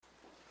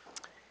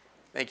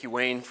Thank you,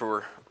 Wayne,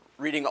 for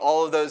reading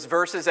all of those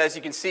verses. As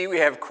you can see, we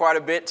have quite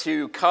a bit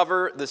to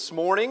cover this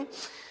morning.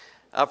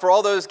 For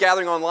all those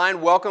gathering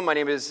online, welcome. My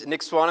name is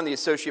Nick Swan. I'm the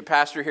associate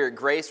pastor here at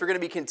Grace. We're going to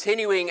be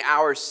continuing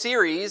our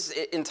series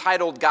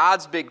entitled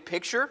God's Big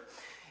Picture.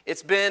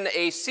 It's been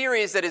a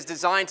series that is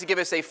designed to give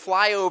us a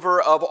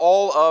flyover of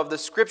all of the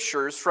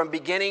scriptures from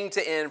beginning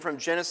to end, from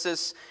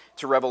Genesis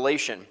to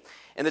Revelation.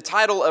 And the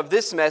title of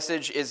this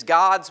message is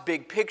God's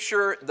Big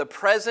Picture, the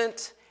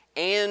Present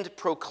and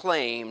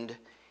Proclaimed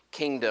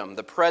Kingdom.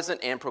 The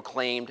Present and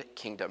Proclaimed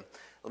Kingdom.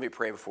 Let me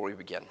pray before we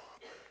begin.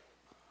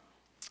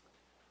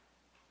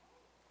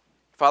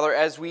 Father,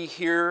 as we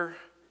hear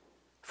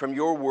from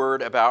your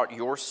word about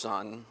your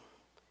Son,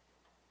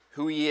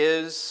 who he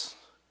is,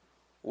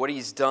 what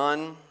he's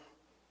done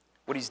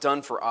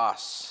for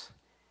us,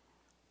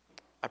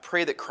 I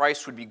pray that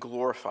Christ would be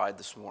glorified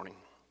this morning.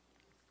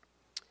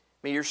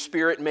 May your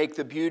Spirit make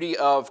the beauty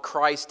of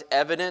Christ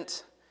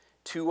evident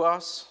to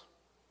us.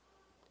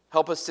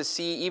 Help us to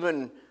see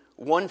even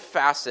one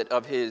facet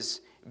of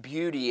his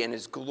beauty and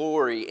his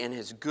glory and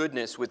his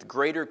goodness with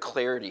greater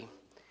clarity,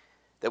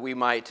 that we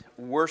might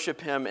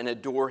worship him and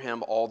adore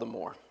him all the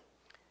more.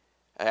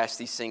 I ask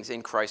these things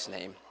in Christ's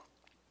name.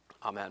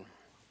 Amen.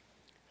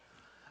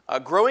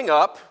 Growing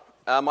up,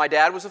 my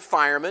dad was a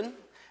fireman,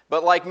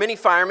 but like many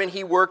firemen,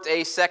 he worked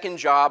a second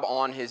job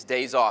on his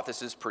days off.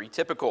 This is pretty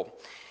typical.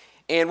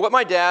 And what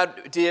my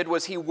dad did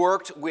was he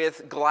worked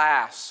with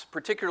glass,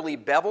 particularly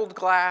beveled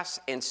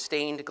glass and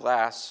stained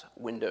glass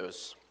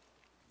windows.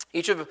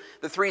 Each of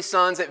the three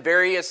sons at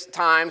various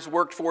times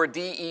worked for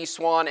D.E.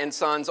 Swan and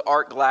Sons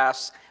Art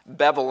Glass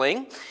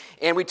Beveling.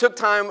 And we took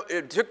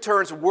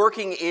turns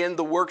working in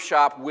the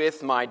workshop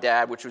with my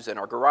dad, which was in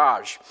our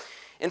garage.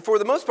 And for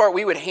the most part,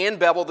 we would hand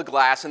bevel the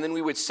glass, and then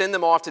we would send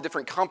them off to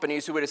different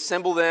companies who would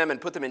assemble them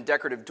and put them in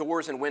decorative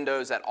doors and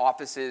windows at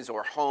offices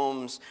or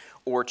homes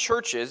or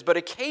churches. But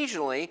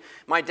occasionally,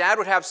 my dad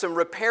would have some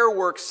repair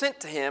work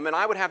sent to him, and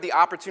I would have the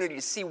opportunity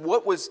to see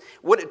what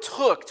it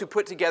took to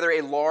put together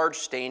a large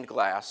stained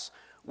glass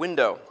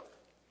window.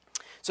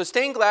 So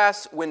stained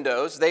glass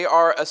windows, they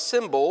are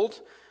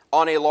assembled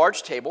on a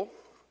large table,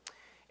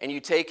 and you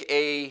take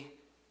a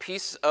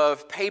piece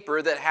of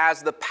paper that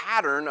has the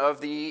pattern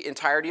of the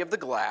entirety of the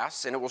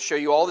glass, and it will show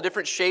you all the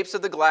different shapes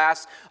of the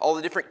glass, all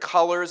the different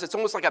colors. It's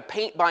almost like a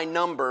paint by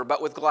number,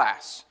 but with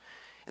glass.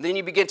 And then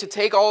you begin to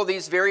take all of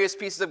these various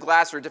pieces of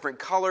glass, or different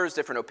colors,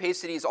 different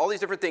opacities, all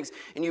these different things,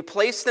 and you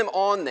place them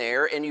on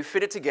there, and you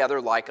fit it together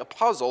like a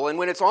puzzle. And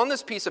when it's on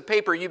this piece of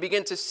paper, you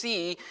begin to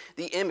see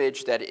the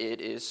image that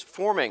it is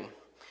forming.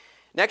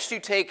 Next, you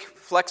take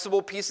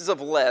flexible pieces of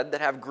lead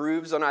that have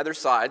grooves on either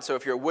side. So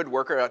if you're a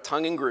woodworker, a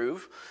tongue and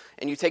groove.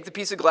 And you take the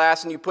piece of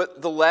glass and you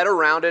put the lead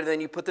around it, and then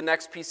you put the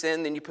next piece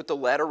in, then you put the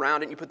lead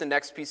around it, and you put the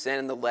next piece in,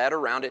 and the lead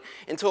around it,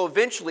 until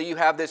eventually you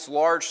have this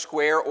large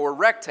square or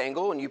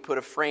rectangle, and you put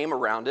a frame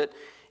around it,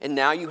 and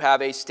now you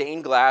have a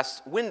stained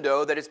glass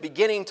window that is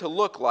beginning to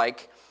look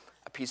like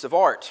a piece of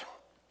art.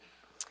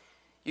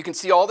 You can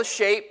see all the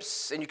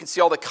shapes, and you can see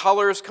all the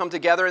colors come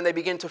together, and they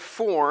begin to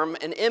form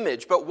an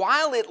image. But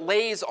while it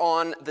lays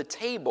on the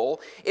table,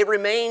 it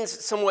remains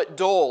somewhat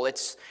dull.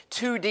 It's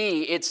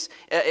 2D.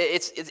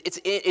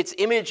 Its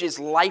image is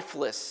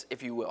lifeless,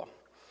 if you will.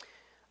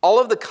 All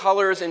of the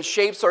colors and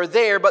shapes are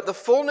there, but the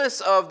fullness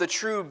of the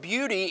true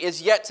beauty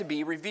is yet to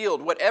be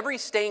revealed. What every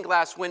stained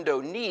glass window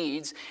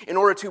needs in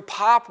order to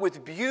pop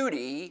with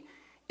beauty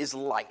is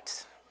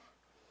light.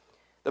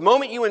 The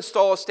moment you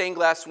install a stained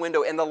glass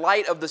window and the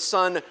light of the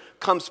sun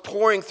comes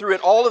pouring through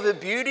it, all of the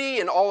beauty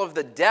and all of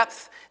the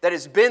depth that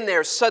has been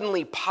there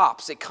suddenly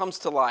pops. It comes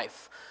to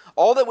life.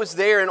 All that was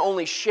there in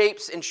only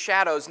shapes and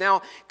shadows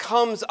now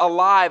comes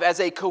alive as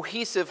a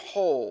cohesive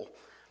whole.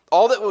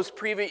 All that was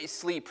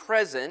previously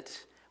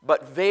present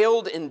but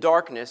veiled in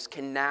darkness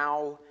can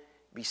now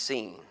be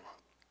seen.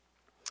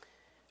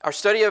 Our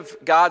study of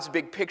God's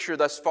big picture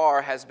thus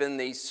far has been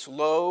the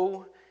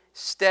slow,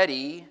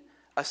 steady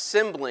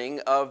assembling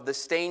of the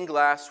stained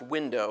glass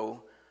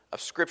window of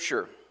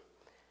Scripture.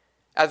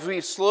 As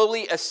we've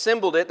slowly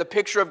assembled it, the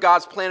picture of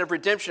God's plan of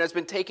redemption has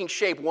been taking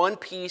shape one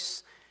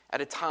piece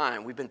at a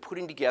time. We've been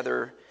putting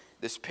together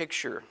this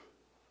picture.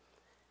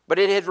 But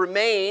it has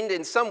remained,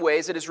 in some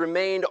ways, it's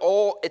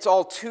all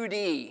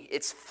 2D.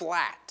 It's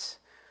flat.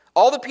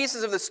 All the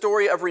pieces of the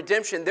story of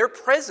redemption, they're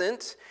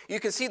present. You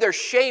can see their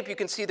shape, you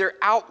can see their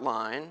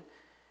outline,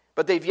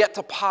 but they've yet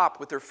to pop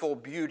with their full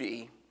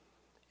beauty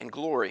and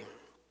glory.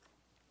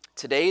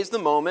 Today is the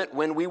moment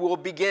when we will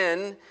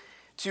begin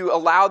to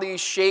allow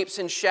these shapes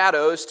and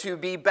shadows to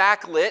be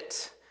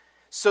backlit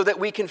so that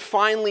we can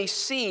finally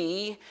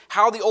see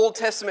how the Old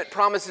Testament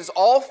promises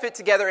all fit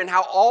together and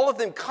how all of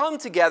them come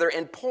together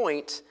and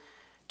point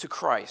to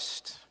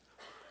Christ.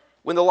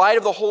 When the light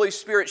of the Holy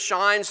Spirit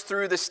shines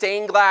through the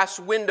stained glass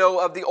window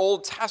of the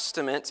Old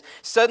Testament,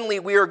 suddenly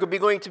we are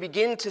going to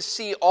begin to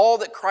see all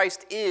that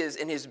Christ is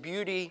in his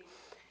beauty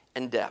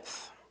and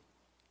depth.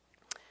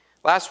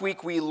 Last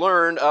week we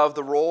learned of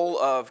the role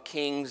of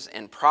kings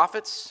and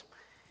prophets,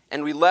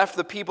 and we left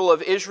the people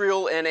of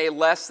Israel in a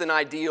less than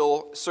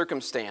ideal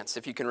circumstance,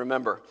 if you can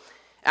remember.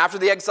 After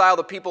the exile,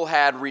 the people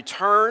had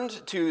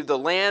returned to the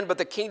land, but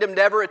the kingdom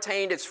never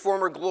attained its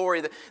former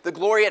glory, the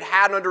glory it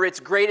had under its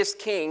greatest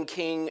king,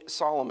 King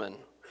Solomon.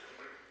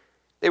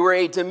 They were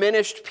a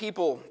diminished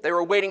people. They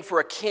were waiting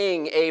for a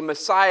king, a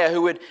Messiah,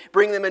 who would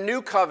bring them a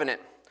new covenant,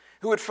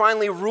 who would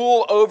finally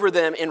rule over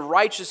them in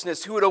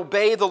righteousness, who would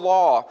obey the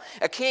law,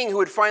 a king who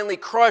would finally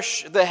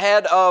crush the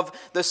head of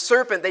the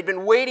serpent they'd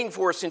been waiting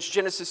for since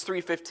Genesis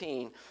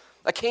 3:15.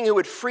 A king who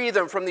would free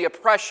them from the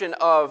oppression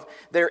of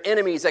their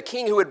enemies. A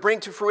king who would bring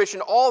to fruition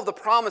all of the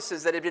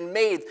promises that had been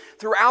made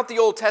throughout the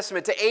Old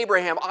Testament to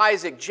Abraham,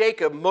 Isaac,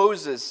 Jacob,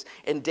 Moses,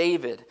 and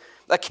David.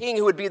 A king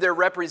who would be their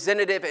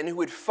representative and who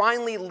would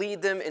finally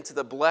lead them into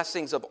the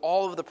blessings of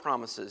all of the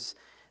promises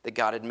that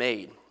God had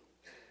made.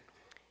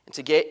 And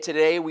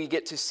today we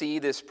get to see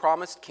this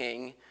promised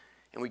king,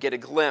 and we get a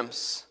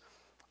glimpse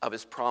of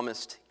his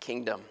promised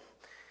kingdom.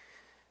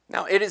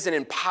 Now, it is an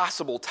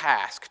impossible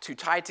task to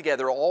tie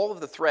together all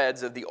of the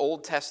threads of the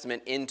Old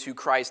Testament into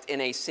Christ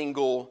in a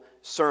single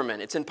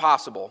sermon. It's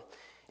impossible.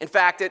 In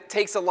fact, it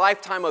takes a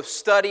lifetime of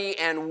study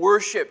and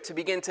worship to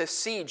begin to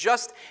see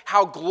just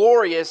how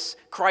glorious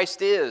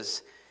Christ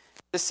is.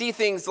 To see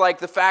things like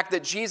the fact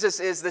that Jesus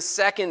is the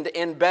second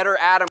and better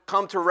Adam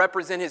come to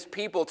represent his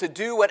people, to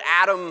do what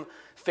Adam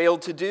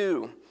failed to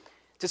do.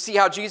 To see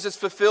how Jesus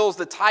fulfills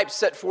the type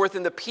set forth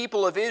in the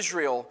people of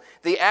Israel,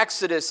 the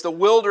Exodus, the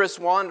wilderness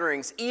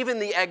wanderings, even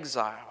the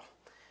exile.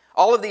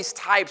 All of these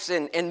types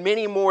and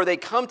many more, they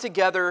come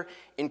together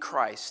in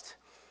Christ.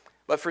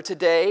 But for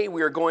today,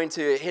 we are going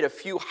to hit a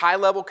few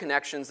high-level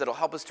connections that will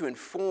help us to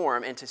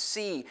inform and to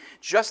see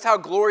just how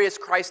glorious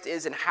Christ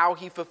is and how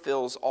he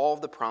fulfills all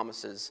of the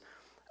promises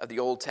of the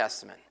Old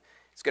Testament.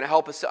 It's going to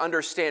help us to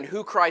understand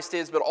who Christ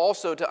is, but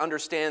also to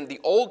understand the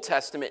Old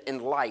Testament in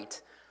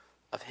light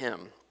of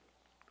him.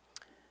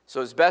 So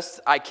as best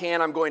I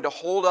can, I'm going to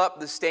hold up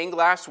the stained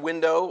glass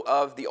window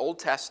of the Old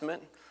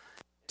Testament.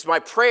 It's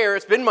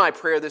been my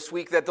prayer this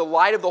week that the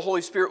light of the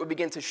Holy Spirit would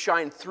begin to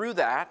shine through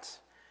that,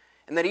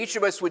 and that each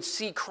of us would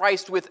see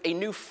Christ with a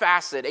new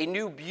facet, a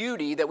new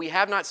beauty that we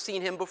have not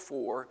seen him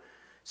before,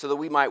 so that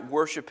we might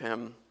worship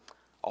him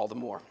all the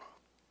more.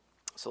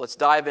 So let's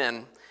dive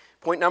in.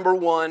 Point number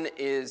one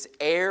is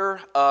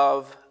heir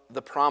of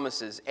the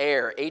promises.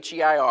 Heir,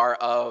 H-E-I-R,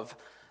 of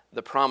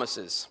the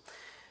promises.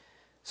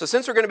 So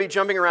since we're going to be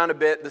jumping around a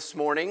bit this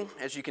morning,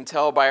 as you can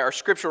tell by our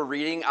scriptural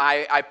reading,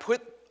 I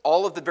put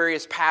all of the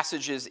various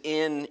passages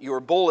in your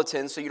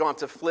bulletin so you don't have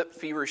to flip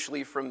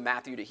feverishly from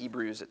Matthew to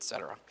Hebrews,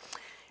 etc.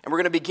 And we're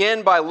going to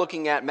begin by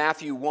looking at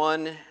Matthew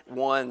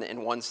 1:1 and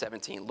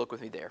 1:17. Look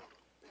with me there.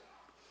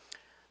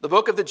 The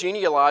book of the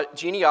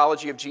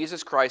genealogy of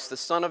Jesus Christ, the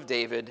son of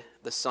David,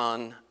 the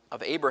son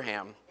of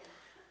Abraham.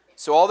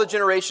 So all the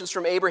generations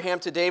from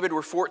Abraham to David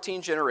were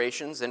 14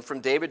 generations, and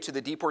from David to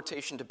the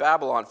deportation to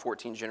Babylon,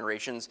 14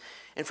 generations,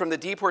 and from the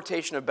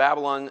deportation of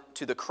Babylon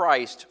to the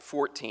Christ,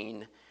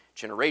 14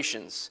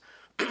 generations.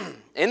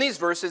 In these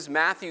verses,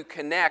 Matthew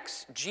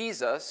connects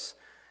Jesus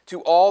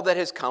to all that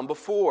has come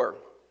before.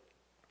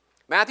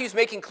 Matthew's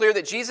making clear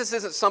that Jesus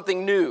isn't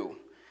something new.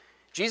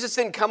 Jesus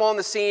didn't come on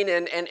the scene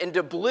and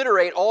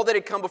obliterate all that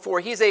had come before.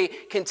 He's a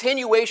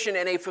continuation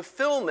and a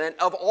fulfillment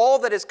of all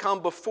that has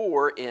come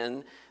before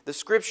in the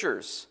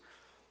Scriptures.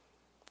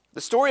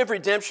 The story of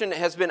redemption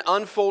has been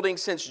unfolding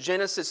since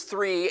Genesis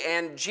 3,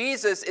 and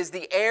Jesus is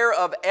the heir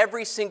of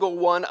every single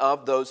one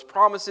of those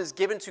promises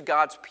given to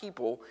God's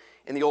people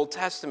in the Old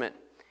Testament.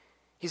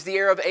 He's the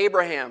heir of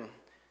Abraham,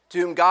 to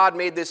whom God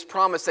made this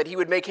promise that he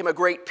would make him a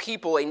great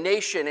people, a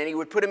nation, and he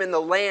would put him in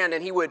the land,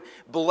 and he would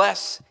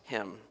bless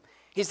him.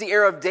 He's the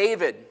heir of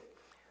David.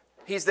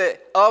 He's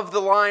of the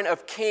line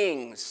of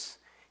kings.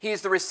 He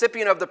is the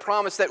recipient of the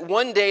promise that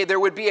one day there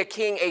would be a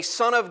king, a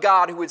son of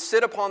God, who would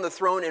sit upon the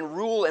throne and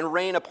rule and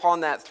reign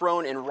upon that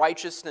throne in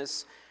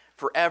righteousness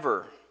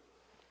forever.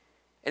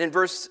 And in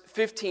verse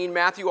 15,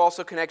 Matthew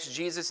also connects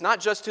Jesus not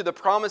just to the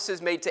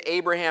promises made to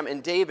Abraham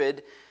and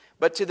David,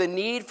 but to the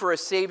need for a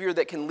Savior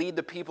that can lead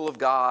the people of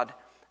God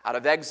out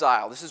of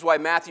exile. This is why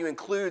Matthew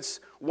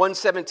includes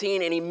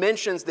 1:17, and he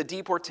mentions the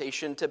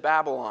deportation to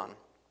Babylon.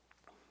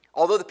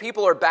 Although the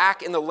people are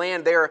back in the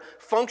land, they are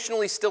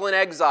functionally still in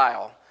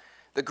exile.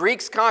 The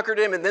Greeks conquered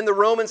him, and then the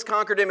Romans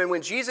conquered him, and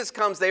when Jesus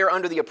comes, they are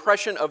under the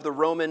oppression of the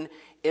Roman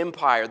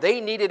Empire.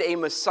 They needed a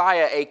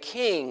Messiah, a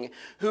king,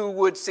 who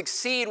would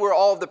succeed where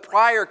all of the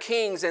prior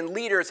kings and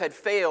leaders had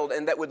failed,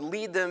 and that would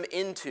lead them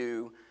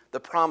into the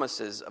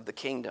promises of the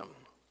kingdom.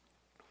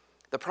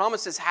 The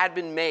promises had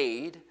been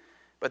made,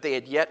 but they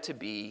had yet to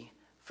be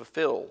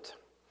fulfilled.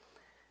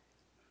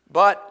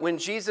 But when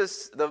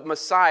Jesus, the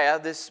Messiah,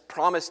 this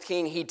promised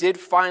king, he did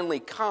finally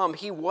come,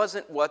 he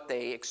wasn't what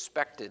they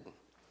expected.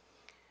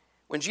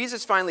 When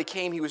Jesus finally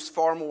came, he was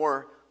far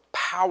more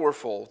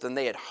powerful than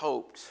they had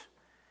hoped.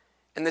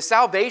 And the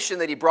salvation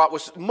that he brought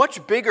was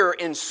much bigger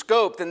in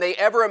scope than they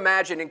ever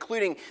imagined,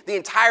 including the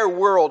entire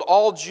world,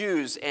 all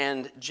Jews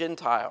and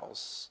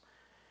Gentiles.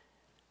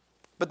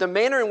 But the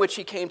manner in which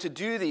he came to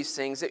do these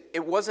things,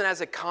 it wasn't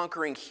as a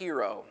conquering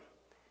hero.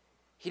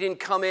 He didn't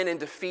come in and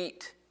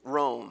defeat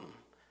Rome.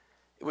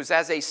 It was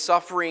as a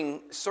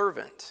suffering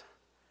servant.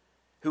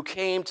 who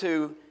came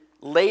to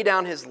lay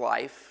down his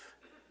life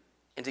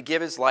and to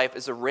give his life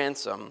as a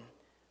ransom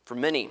for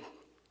many.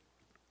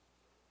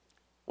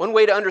 One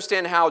way to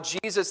understand how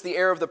Jesus, the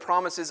heir of the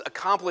promises,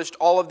 accomplished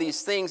all of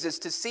these things is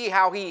to see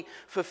how he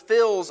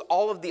fulfills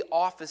all of the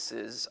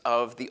offices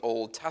of the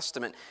Old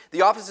Testament.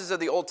 The offices of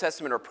the Old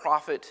Testament are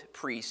prophet,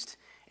 priest,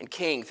 and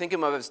king. Think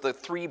of them as the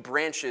three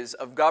branches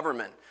of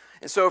government.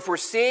 And so if we're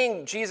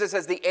seeing Jesus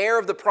as the heir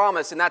of the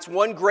promise, and that's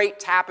one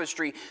great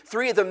tapestry,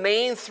 three of the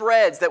main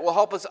threads that will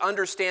help us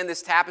understand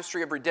this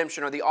tapestry of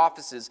redemption are the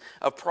offices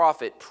of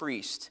prophet,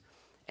 priest,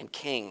 and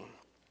king.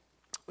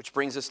 Which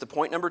brings us to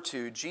point number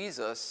 2,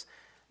 Jesus,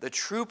 the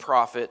true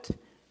prophet,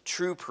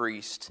 true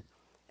priest,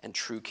 and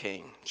true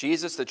king.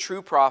 Jesus, the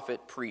true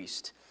prophet,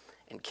 priest,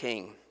 and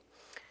king.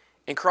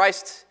 In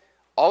Christ,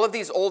 all of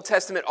these Old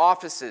Testament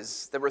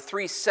offices, there were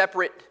three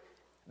separate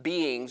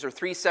beings or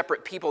three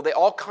separate people. They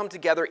all come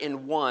together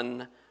in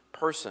one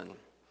person.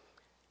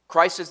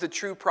 Christ is the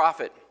true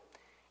prophet.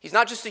 He's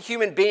not just a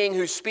human being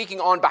who's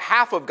speaking on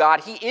behalf of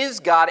God. He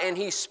is God, and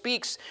he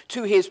speaks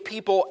to his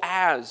people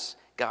as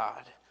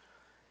God.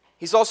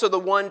 He's also the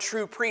one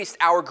true priest,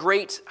 our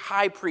great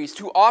high priest,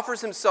 who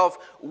offers himself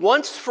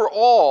once for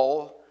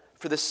all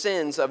for the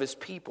sins of his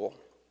people.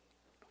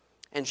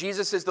 And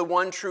Jesus is the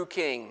one true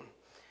king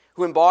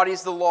who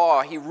embodies the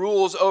law. He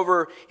rules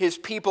over his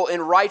people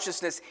in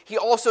righteousness. He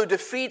also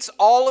defeats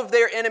all of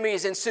their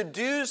enemies and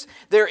subdues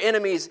their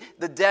enemies,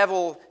 the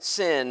devil,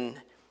 sin,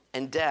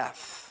 and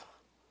death.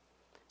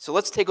 So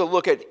let's take a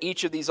look at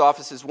each of these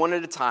offices one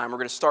at a time. We're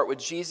going to start with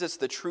Jesus,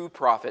 the true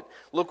prophet.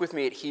 Look with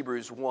me at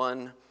Hebrews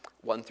 1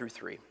 through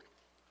 3.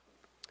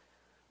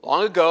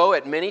 Long ago,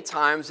 at many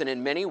times and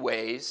in many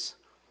ways,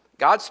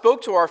 God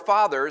spoke to our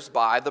fathers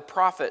by the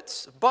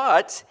prophets,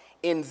 but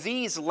in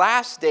these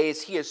last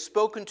days he has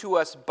spoken to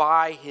us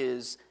by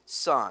his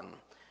Son,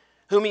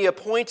 whom he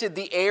appointed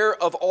the heir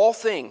of all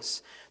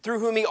things, through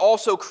whom he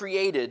also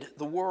created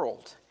the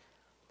world.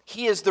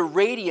 He is the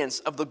radiance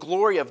of the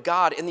glory of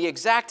God and the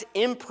exact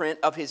imprint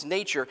of his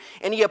nature,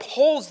 and he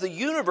upholds the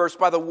universe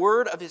by the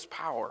word of his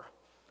power.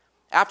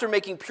 After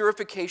making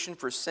purification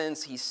for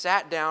sins, he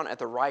sat down at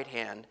the right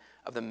hand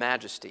of the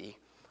Majesty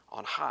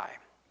on high.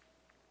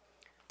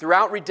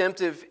 Throughout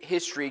redemptive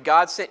history,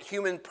 God sent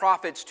human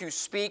prophets to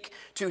speak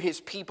to his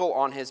people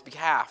on his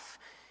behalf.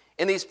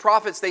 In these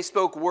prophets, they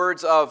spoke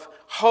words of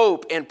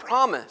hope and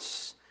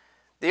promise.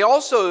 They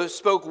also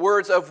spoke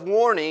words of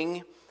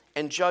warning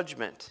and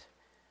judgment.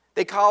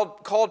 They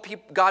called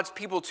God's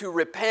people to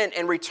repent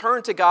and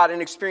return to God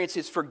and experience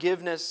his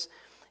forgiveness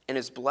and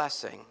his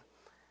blessing.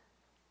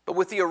 But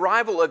with the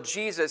arrival of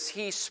Jesus,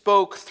 he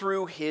spoke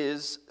through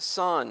his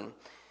Son.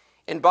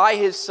 And by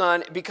his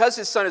Son, because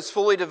his Son is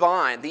fully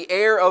divine, the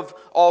heir of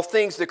all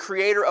things, the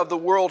creator of the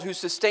world, who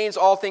sustains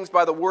all things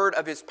by the word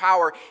of his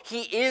power,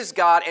 he is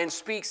God and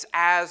speaks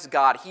as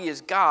God. He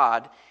is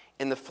God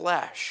in the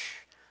flesh.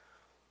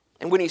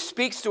 And when he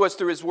speaks to us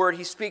through his word,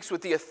 he speaks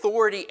with the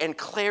authority and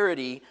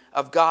clarity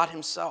of God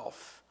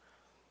himself.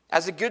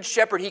 As a good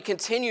shepherd, he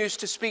continues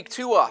to speak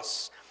to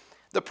us.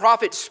 The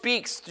prophet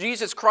speaks,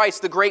 Jesus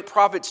Christ, the great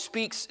prophet,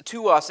 speaks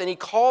to us, and he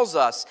calls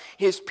us,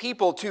 his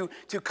people, to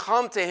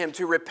come to him,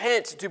 to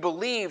repent, to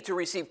believe, to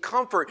receive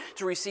comfort,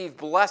 to receive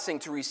blessing,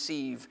 to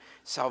receive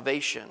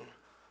salvation.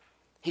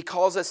 He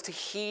calls us to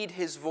heed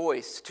his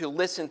voice, to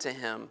listen to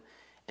him,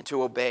 and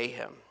to obey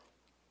him.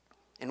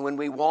 And when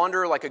we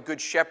wander like a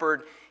good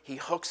shepherd, he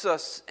hooks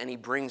us and he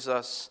brings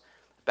us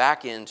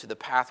back into the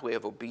pathway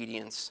of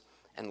obedience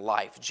and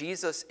life.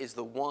 Jesus is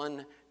the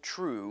one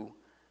true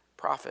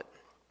prophet.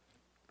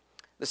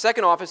 The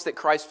second office that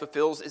Christ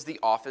fulfills is the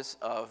office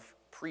of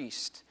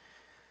priest.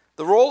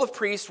 The role of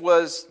priest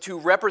was to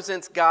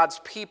represent God's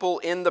people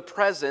in the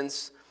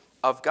presence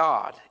of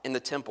God in the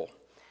temple.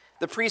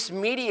 The priests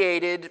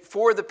mediated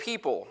for the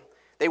people.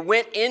 They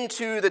went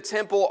into the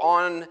temple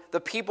on the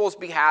people's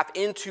behalf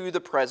into the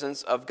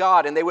presence of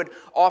God, and they would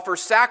offer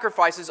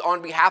sacrifices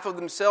on behalf of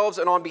themselves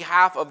and on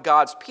behalf of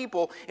God's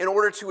people in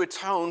order to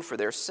atone for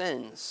their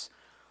sins.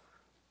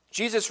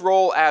 Jesus'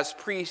 role as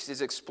priest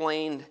is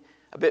explained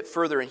a bit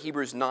further in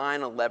Hebrews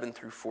 9, 11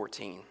 through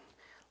 14.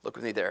 Look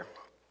with me there.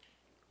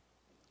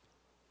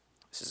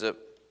 This is a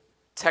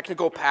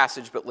technical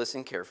passage, but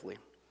listen carefully.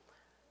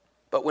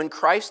 But when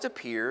Christ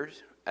appeared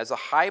as a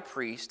high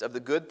priest of the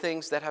good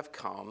things that have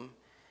come,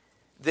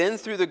 then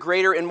through the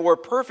greater and more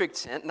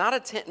perfect tent, not a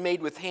tent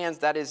made with hands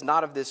that is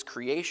not of this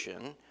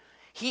creation,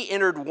 he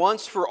entered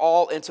once for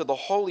all into the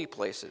holy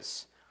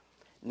places,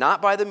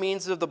 not by the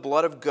means of the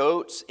blood of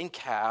goats and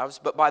calves,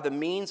 but by the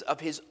means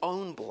of his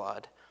own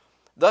blood,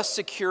 thus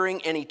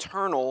securing an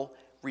eternal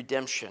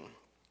redemption.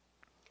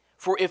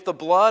 For if the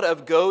blood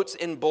of goats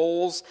and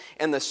bulls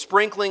and the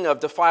sprinkling of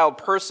defiled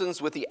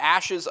persons with the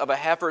ashes of a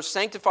heifer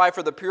sanctify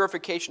for the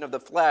purification of the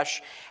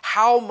flesh,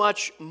 how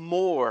much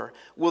more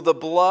will the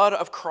blood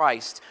of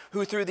Christ,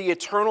 who through the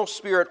eternal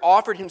Spirit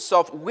offered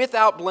himself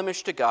without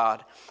blemish to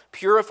God,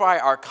 purify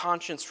our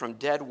conscience from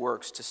dead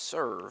works to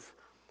serve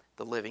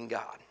the living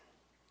God?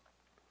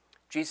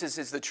 Jesus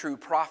is the true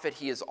prophet.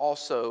 He is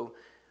also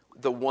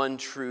the one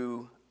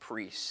true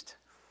priest.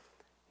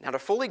 Now, to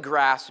fully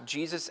grasp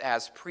Jesus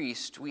as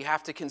priest, we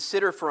have to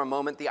consider for a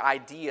moment the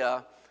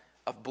idea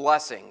of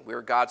blessing. We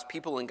are God's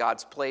people in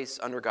God's place,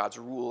 under God's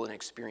rule, and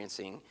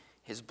experiencing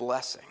his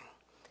blessing.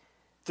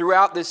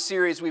 Throughout this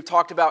series, we've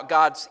talked about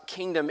God's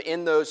kingdom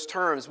in those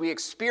terms. We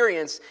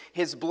experience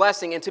his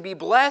blessing, and to be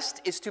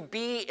blessed is to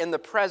be in the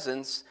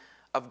presence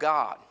of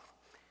God.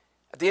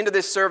 At the end of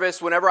this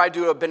service, whenever I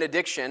do a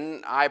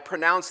benediction, I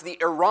pronounce the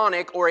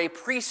Aaronic or a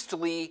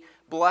priestly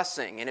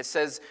blessing. And it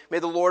says, "May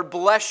the Lord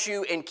bless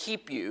you and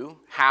keep you."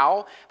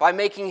 How? By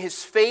making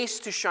his face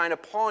to shine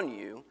upon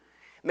you.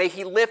 May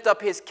he lift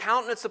up his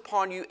countenance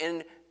upon you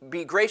and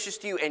be gracious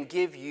to you and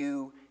give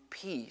you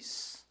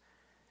peace.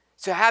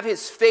 To have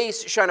his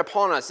face shine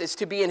upon us is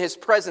to be in his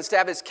presence. To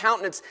have his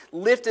countenance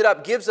lifted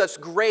up gives us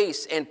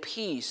grace and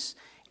peace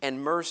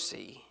and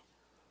mercy.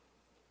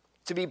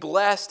 To be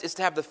blessed is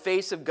to have the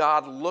face of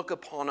God look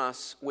upon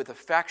us with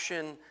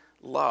affection,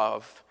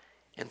 love,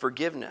 and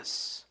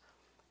forgiveness.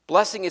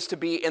 Blessing is to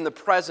be in the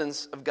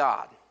presence of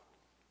God.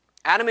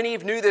 Adam and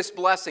Eve knew this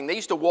blessing. They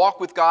used to walk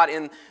with God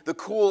in the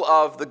cool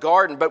of the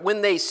garden. But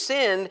when they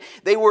sinned,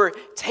 they were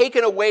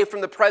taken away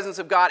from the presence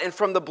of God and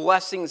from the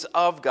blessings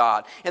of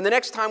God. And the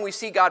next time we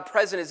see God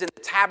present is in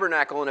the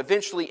tabernacle and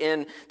eventually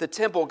in the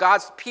temple.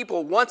 God's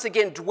people once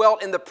again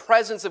dwelt in the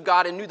presence of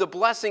God and knew the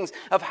blessings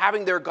of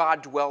having their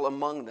God dwell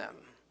among them.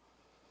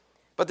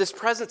 But this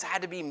presence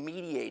had to be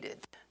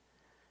mediated.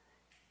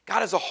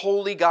 God is a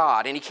holy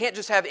God, and he can't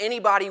just have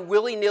anybody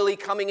willy-nilly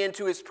coming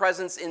into his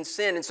presence in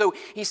sin. And so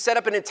he set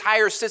up an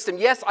entire system.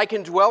 Yes, I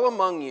can dwell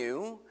among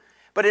you,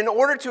 but in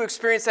order to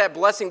experience that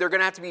blessing, they're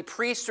going to have to be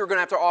priests who are going to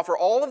have to offer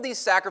all of these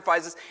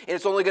sacrifices, and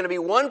it's only going to be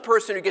one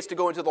person who gets to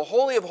go into the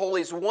Holy of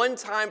Holies one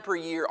time per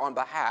year on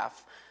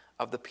behalf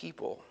of the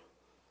people.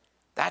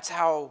 That's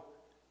how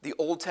the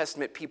Old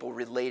Testament people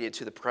related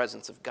to the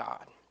presence of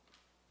God.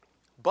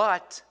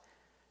 But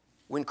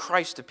when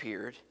Christ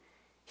appeared,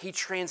 he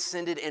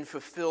transcended and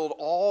fulfilled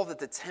all that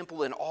the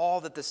temple and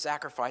all that the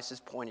sacrifices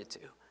pointed to.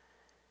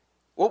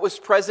 What was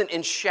present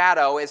in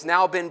shadow has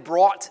now been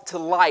brought to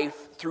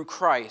life through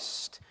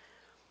Christ.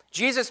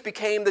 Jesus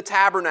became the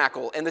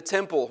tabernacle and the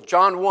temple.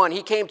 John 1,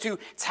 he came to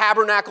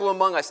tabernacle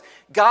among us.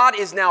 God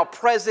is now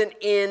present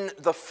in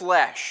the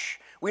flesh.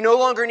 We no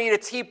longer need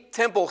a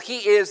temple.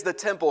 He is the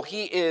temple.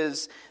 He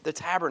is the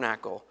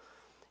tabernacle.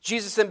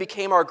 Jesus then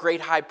became our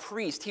great high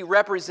priest. He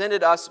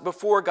represented us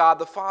before God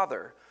the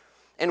Father.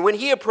 And when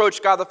he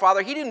approached God the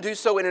Father, he didn't do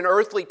so in an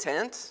earthly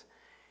tent.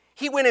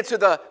 He went into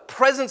the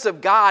presence of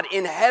God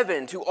in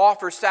heaven to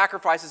offer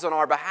sacrifices on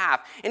our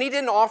behalf. And he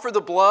didn't offer the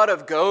blood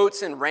of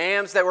goats and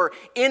rams that were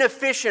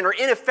inefficient or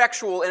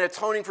ineffectual in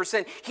atoning for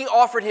sin. He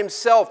offered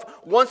himself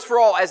once for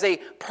all as a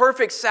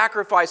perfect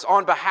sacrifice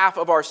on behalf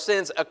of our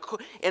sins,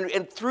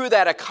 and through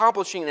that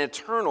accomplishing an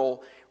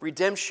eternal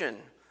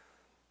redemption.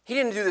 He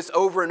didn't do this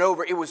over and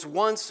over. It was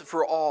once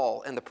for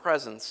all in the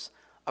presence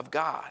of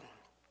God.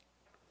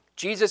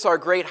 Jesus, our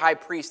great high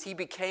priest, he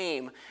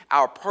became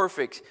our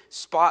perfect,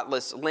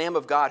 spotless Lamb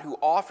of God who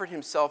offered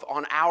himself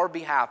on our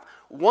behalf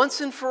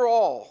once and for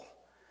all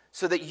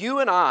so that you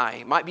and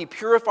I might be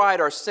purified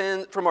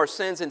from our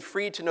sins and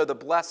freed to know the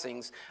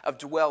blessings of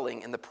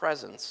dwelling in the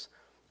presence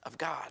of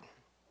God.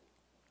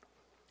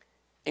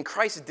 And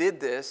Christ did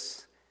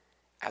this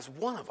as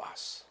one of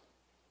us.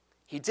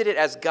 He did it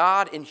as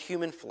God in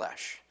human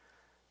flesh.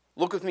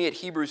 Look with me at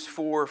Hebrews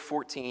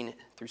 4:14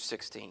 through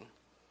 16.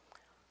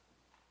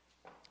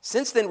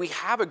 Since then we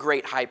have a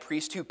great high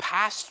priest who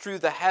passed through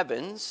the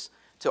heavens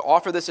to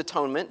offer this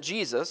atonement,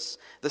 Jesus,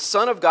 the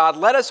Son of God.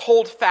 Let us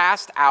hold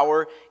fast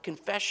our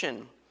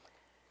confession.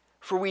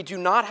 For we do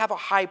not have a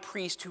high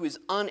priest who is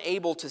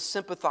unable to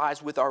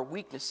sympathize with our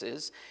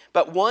weaknesses,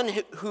 but one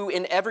who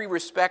in every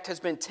respect has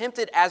been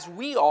tempted as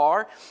we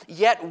are,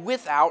 yet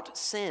without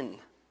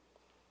sin.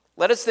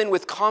 Let us then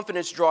with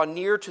confidence draw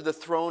near to the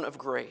throne of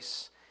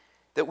grace,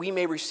 that we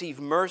may receive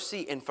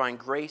mercy and find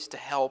grace to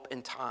help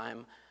in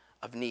time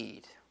of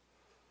need.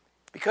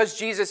 Because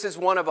Jesus is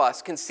one of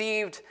us,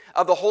 conceived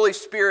of the Holy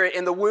Spirit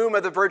in the womb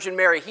of the Virgin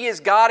Mary, he is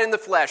God in the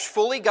flesh,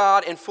 fully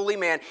God and fully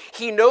man.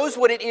 He knows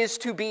what it is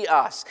to be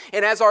us.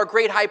 And as our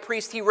great high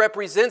priest, he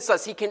represents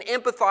us. He can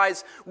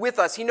empathize with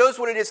us. He knows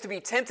what it is to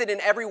be tempted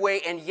in every way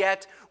and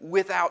yet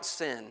without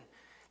sin.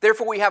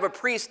 Therefore, we have a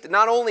priest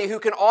not only who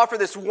can offer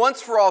this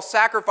once-for-all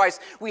sacrifice,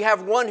 we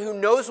have one who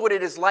knows what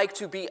it is like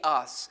to be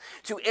us,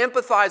 to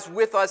empathize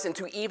with us, and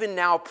to even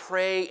now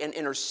pray and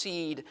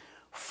intercede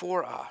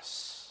for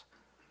us.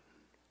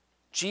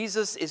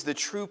 Jesus is the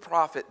true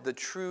prophet, the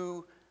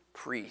true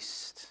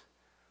priest.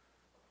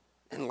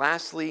 And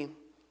lastly,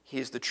 he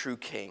is the true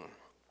king.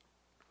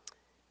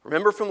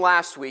 Remember from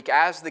last week,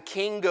 as the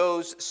king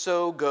goes,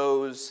 so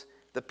goes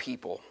the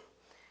people.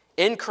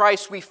 In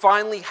Christ, we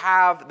finally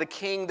have the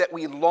king that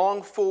we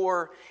long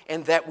for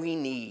and that we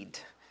need.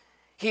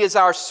 He is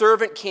our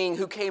servant king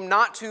who came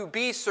not to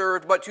be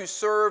served, but to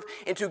serve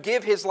and to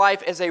give his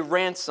life as a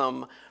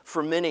ransom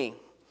for many.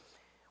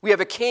 We have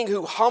a king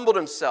who humbled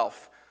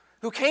himself,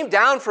 who came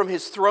down from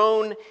his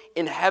throne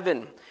in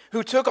heaven,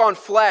 who took on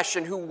flesh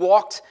and who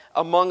walked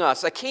among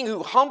us, a king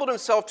who humbled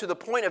himself to the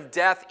point of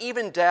death,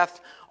 even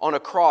death on a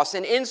cross.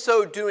 And in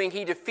so doing,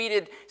 he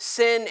defeated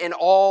sin and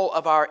all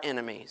of our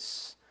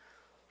enemies.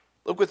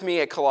 Look with me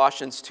at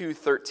Colossians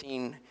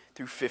 2:13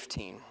 through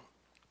 15.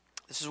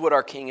 This is what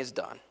our king has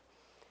done.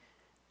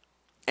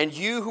 And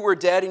you who were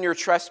dead in your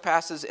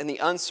trespasses and the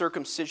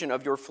uncircumcision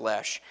of your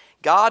flesh,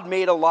 God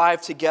made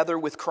alive together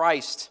with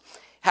Christ,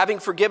 having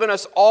forgiven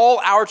us all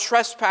our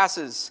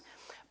trespasses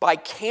by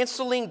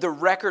canceling the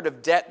record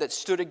of debt that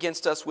stood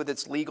against us with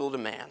its legal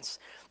demands.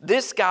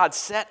 This God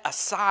set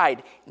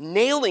aside,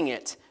 nailing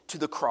it to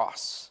the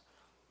cross.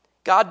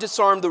 God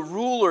disarmed the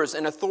rulers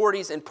and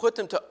authorities and put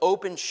them to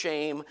open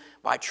shame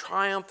by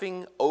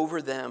triumphing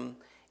over them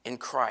in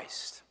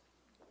Christ.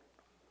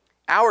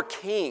 Our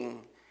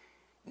King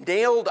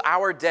nailed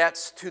our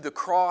debts to the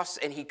cross,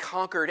 and he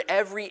conquered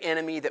every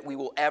enemy that we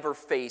will ever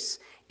face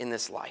in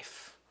this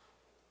life.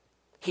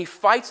 He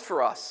fights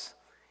for us.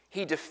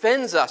 He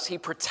defends us. He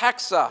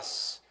protects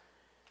us.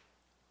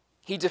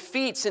 He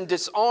defeats and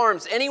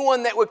disarms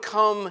anyone that would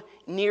come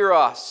near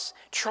us,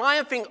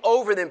 triumphing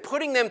over them,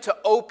 putting them to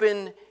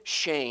open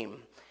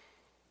shame.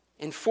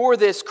 And for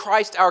this,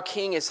 Christ our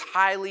King is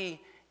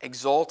highly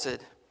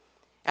exalted.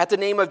 At the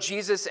name of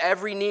Jesus,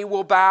 every knee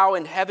will bow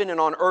in heaven and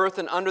on earth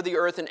and under the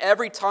earth, and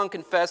every tongue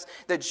confess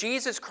that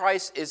Jesus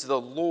Christ is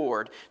the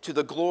Lord, to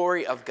the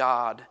glory of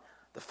God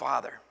the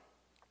Father.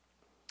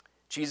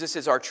 Jesus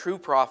is our true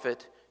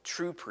prophet,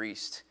 true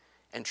priest,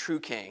 and true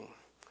king.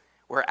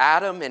 Where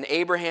Adam and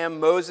Abraham,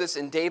 Moses,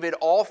 and David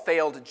all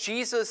failed,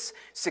 Jesus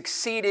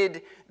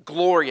succeeded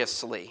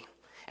gloriously.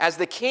 As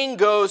the king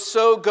goes,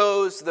 so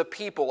goes the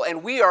people,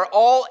 and we are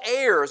all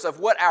heirs of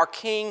what our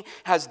king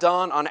has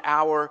done on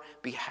our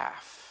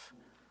behalf.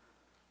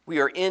 We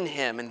are in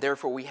him, and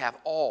therefore we have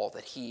all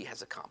that he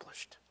has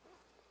accomplished.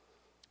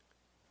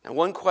 Now,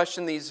 one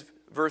question these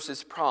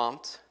verses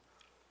prompt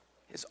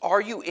is,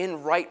 are you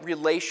in right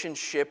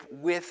relationship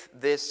with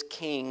this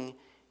King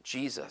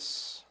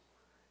Jesus?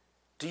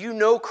 Do you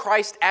know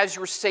Christ as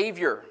your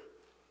Savior?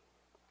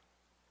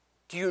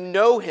 Do you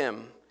know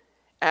him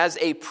as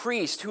a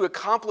priest who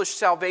accomplished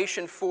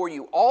salvation for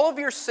you? All of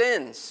your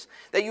sins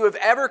that you have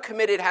ever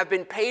committed have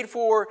been paid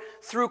for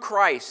through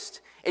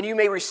Christ, and you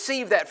may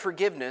receive that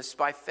forgiveness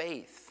by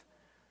faith.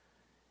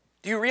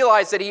 Do you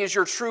realize that he is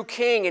your true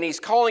king, and he's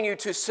calling you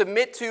to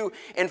submit to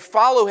and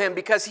follow him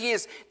because he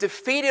has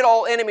defeated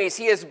all enemies?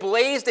 He has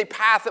blazed a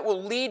path that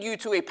will lead you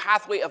to a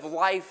pathway of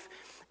life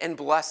and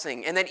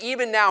blessing. And that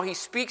even now he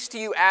speaks to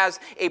you as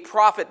a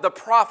prophet,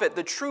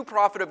 the true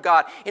prophet of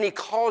God, and he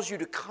calls you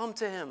to come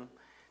to him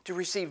to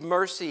receive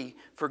mercy,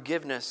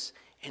 forgiveness,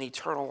 and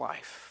eternal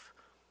life.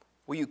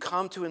 Will you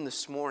come to him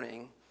this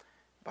morning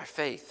by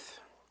faith?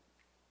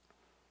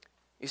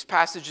 These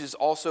passages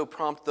also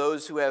prompt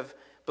those who have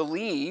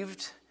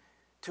believed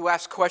to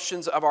ask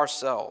questions of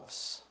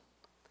ourselves.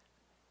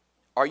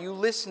 Are you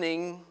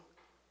listening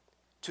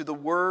to the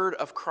word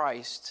of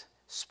Christ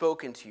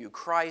spoken to you?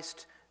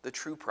 Christ, the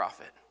true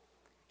prophet.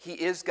 He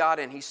is God,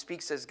 and he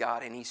speaks as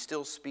God, and he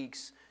still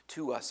speaks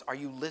to us. Are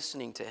you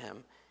listening to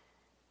him?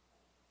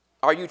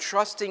 Are you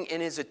trusting in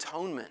his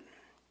atonement?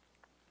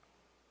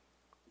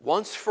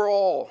 Once for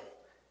all.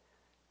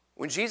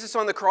 When Jesus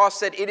on the cross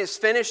said, "It is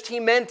finished," he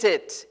meant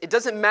it. It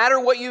doesn't matter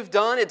what you've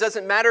done. It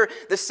doesn't matter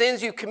the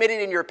sins you've committed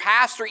in your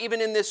past or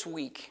even in this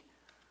week.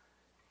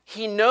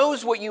 He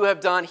knows what you have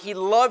done. He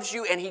loves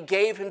you, and he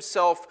gave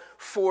himself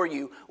for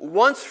you.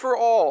 Once for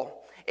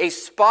all, a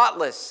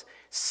spotless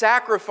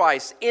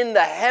sacrifice in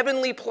the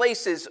heavenly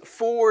places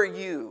for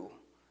you.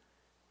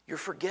 You're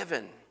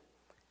forgiven.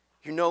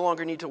 You no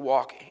longer need to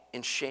walk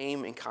in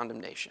shame and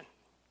condemnation.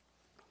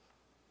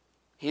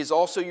 He is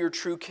also your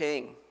true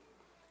king.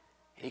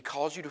 And he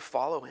calls you to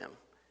follow him,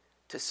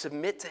 to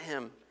submit to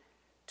him,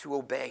 to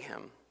obey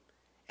him,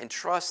 and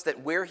trust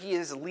that where he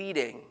is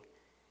leading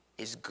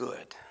is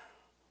good.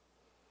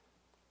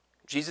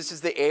 Jesus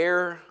is the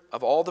heir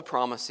of all the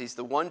promises,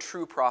 the one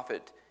true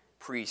prophet,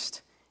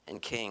 priest,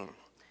 and king.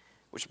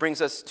 Which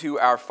brings us to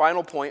our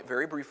final point,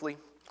 very briefly,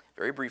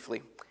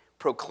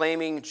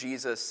 proclaiming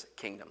Jesus'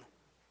 kingdom.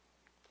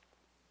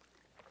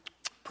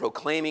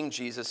 Proclaiming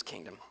Jesus'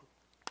 kingdom.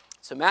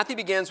 So Matthew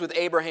begins with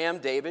Abraham,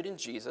 David, and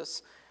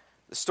Jesus,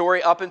 the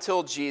story up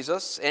until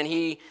Jesus, and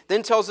he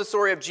then tells the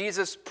story of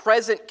Jesus'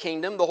 present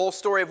kingdom, the whole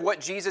story of what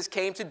Jesus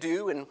came to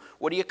do and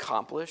what he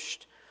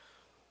accomplished.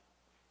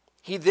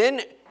 He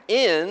then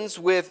ends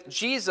with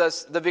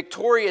Jesus, the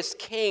victorious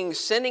king,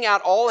 sending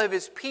out all of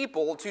his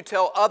people to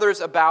tell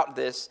others about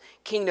this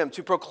kingdom,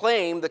 to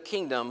proclaim the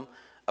kingdom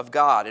of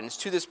God. And it's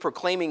to this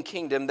proclaiming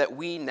kingdom that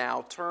we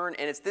now turn,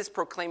 and it's this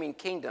proclaiming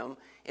kingdom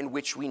in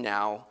which we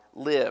now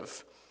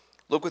live.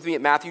 Look with me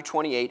at Matthew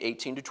 28,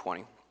 18 to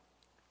 20.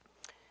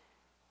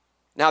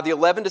 Now the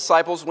 11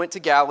 disciples went to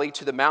Galilee,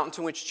 to the mountain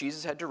to which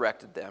Jesus had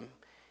directed them.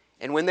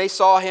 And when they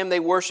saw him, they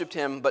worshipped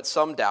him, but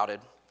some doubted.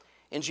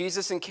 And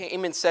Jesus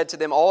came and said to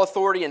them, "All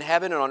authority in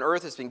heaven and on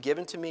earth has been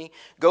given to me.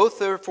 Go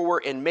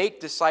therefore and make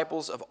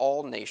disciples of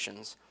all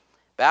nations,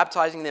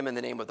 baptizing them in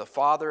the name of the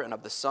Father and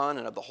of the Son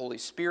and of the Holy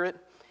Spirit,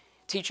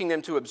 teaching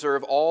them to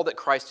observe all that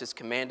Christ has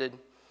commanded.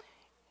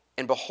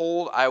 And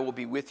behold, I will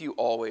be with you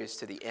always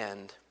to the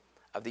end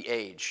of the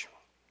age.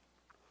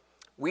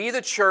 We,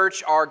 the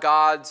church, are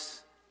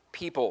God's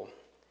people.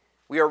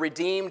 We are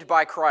redeemed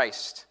by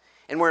Christ,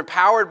 and we're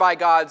empowered by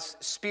God's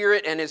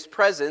Spirit and His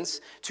presence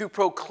to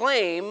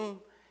proclaim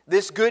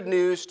this good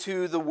news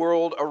to the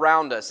world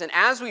around us. And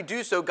as we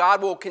do so,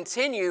 God will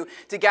continue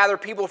to gather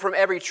people from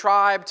every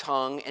tribe,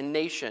 tongue, and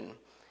nation.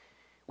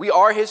 We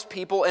are His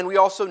people, and we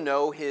also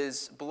know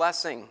His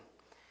blessing.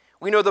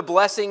 We know the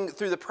blessing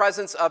through the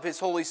presence of His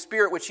Holy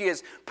Spirit, which He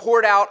has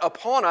poured out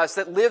upon us,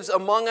 that lives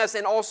among us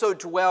and also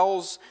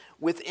dwells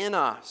within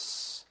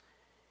us.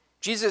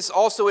 Jesus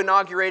also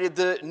inaugurated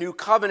the new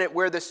covenant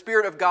where the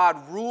Spirit of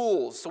God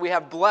rules. So we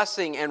have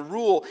blessing and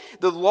rule.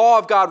 The law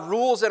of God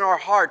rules in our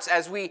hearts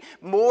as we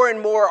more and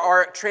more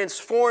are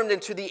transformed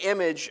into the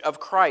image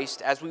of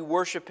Christ as we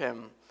worship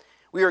Him.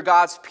 We are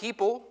God's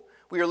people.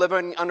 We are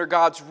living under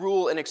God's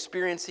rule and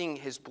experiencing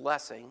His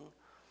blessing.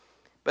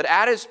 But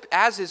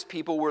as His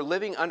people, we're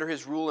living under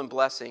His rule and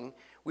blessing.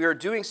 We are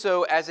doing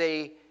so as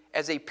a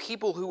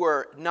people who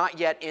are not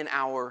yet in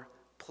our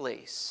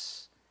place.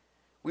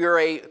 We are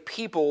a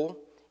people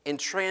in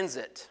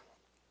transit.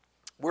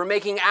 We're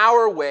making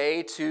our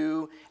way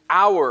to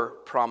our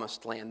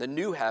promised land, the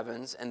new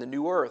heavens and the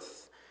new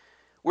earth.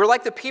 We're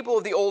like the people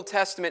of the Old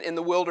Testament in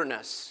the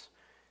wilderness.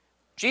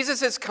 Jesus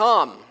has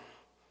come.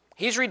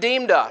 He's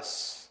redeemed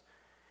us.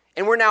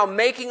 And we're now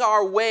making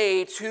our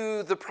way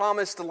to the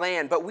promised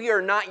land. But we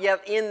are not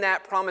yet in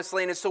that promised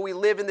land. And so we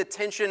live in the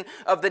tension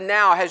of the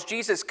now. Has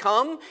Jesus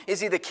come? Is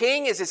He the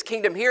King? Is His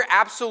kingdom here?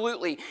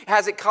 Absolutely.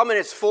 Has it come in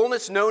its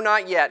fullness? No,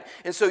 not yet.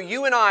 And so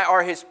you and I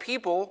are His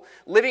people,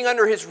 living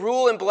under His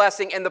rule and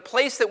blessing. And the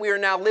place that we are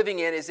now living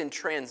in is in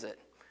transit.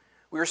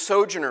 We are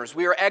sojourners.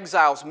 We are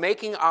exiles,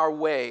 making our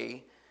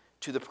way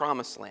to the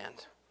promised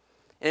land.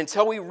 And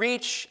until we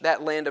reach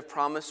that land of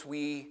promise,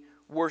 we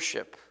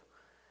worship.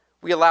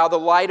 We allow the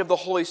light of the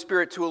Holy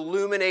Spirit to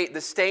illuminate the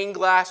stained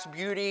glass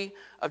beauty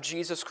of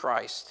Jesus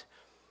Christ.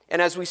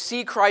 And as we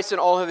see Christ in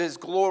all of His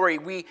glory,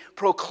 we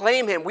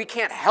proclaim Him. We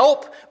can't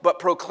help but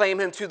proclaim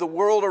Him to the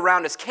world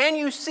around us. Can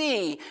you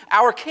see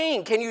our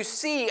King? Can you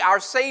see our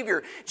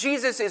Savior?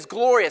 Jesus is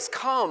glorious.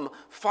 Come,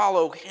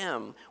 follow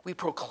Him. We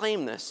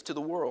proclaim this to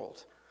the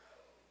world.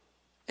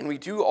 And we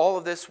do all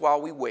of this while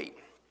we wait.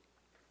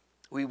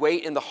 We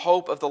wait in the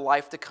hope of the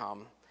life to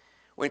come,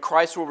 when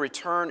Christ will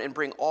return and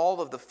bring all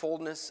of the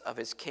fullness of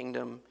His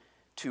kingdom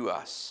to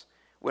us,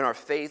 when our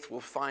faith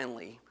will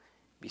finally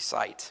be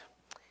sight.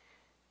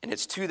 And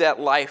it's to that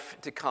life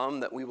to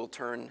come that we will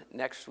turn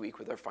next week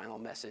with our final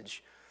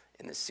message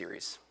in this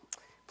series.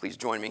 Please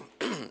join me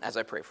as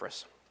I pray for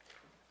us.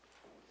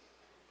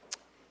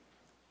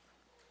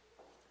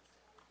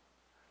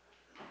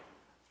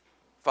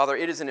 Father,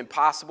 it is an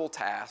impossible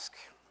task,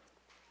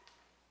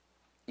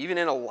 even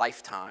in a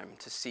lifetime,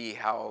 to see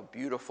how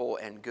beautiful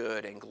and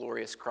good and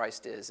glorious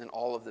Christ is in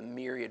all of the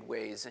myriad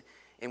ways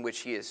in which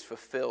He has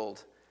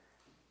fulfilled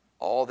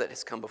all that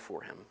has come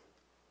before Him.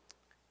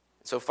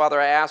 So, Father,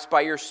 I ask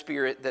by Your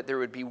Spirit that there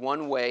would be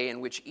one way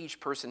in which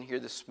each person here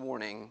this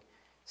morning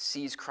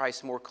sees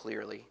Christ more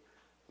clearly,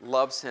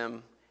 loves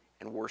Him,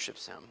 and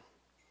worships Him.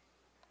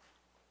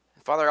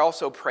 And Father, I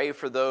also pray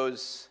for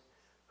those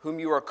whom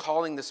You are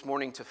calling this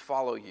morning to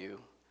follow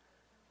You,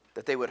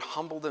 that they would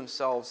humble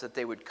themselves, that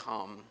they would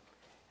come,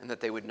 and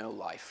that they would know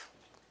life.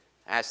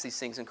 I ask these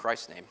things in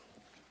Christ's name.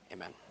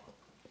 Amen.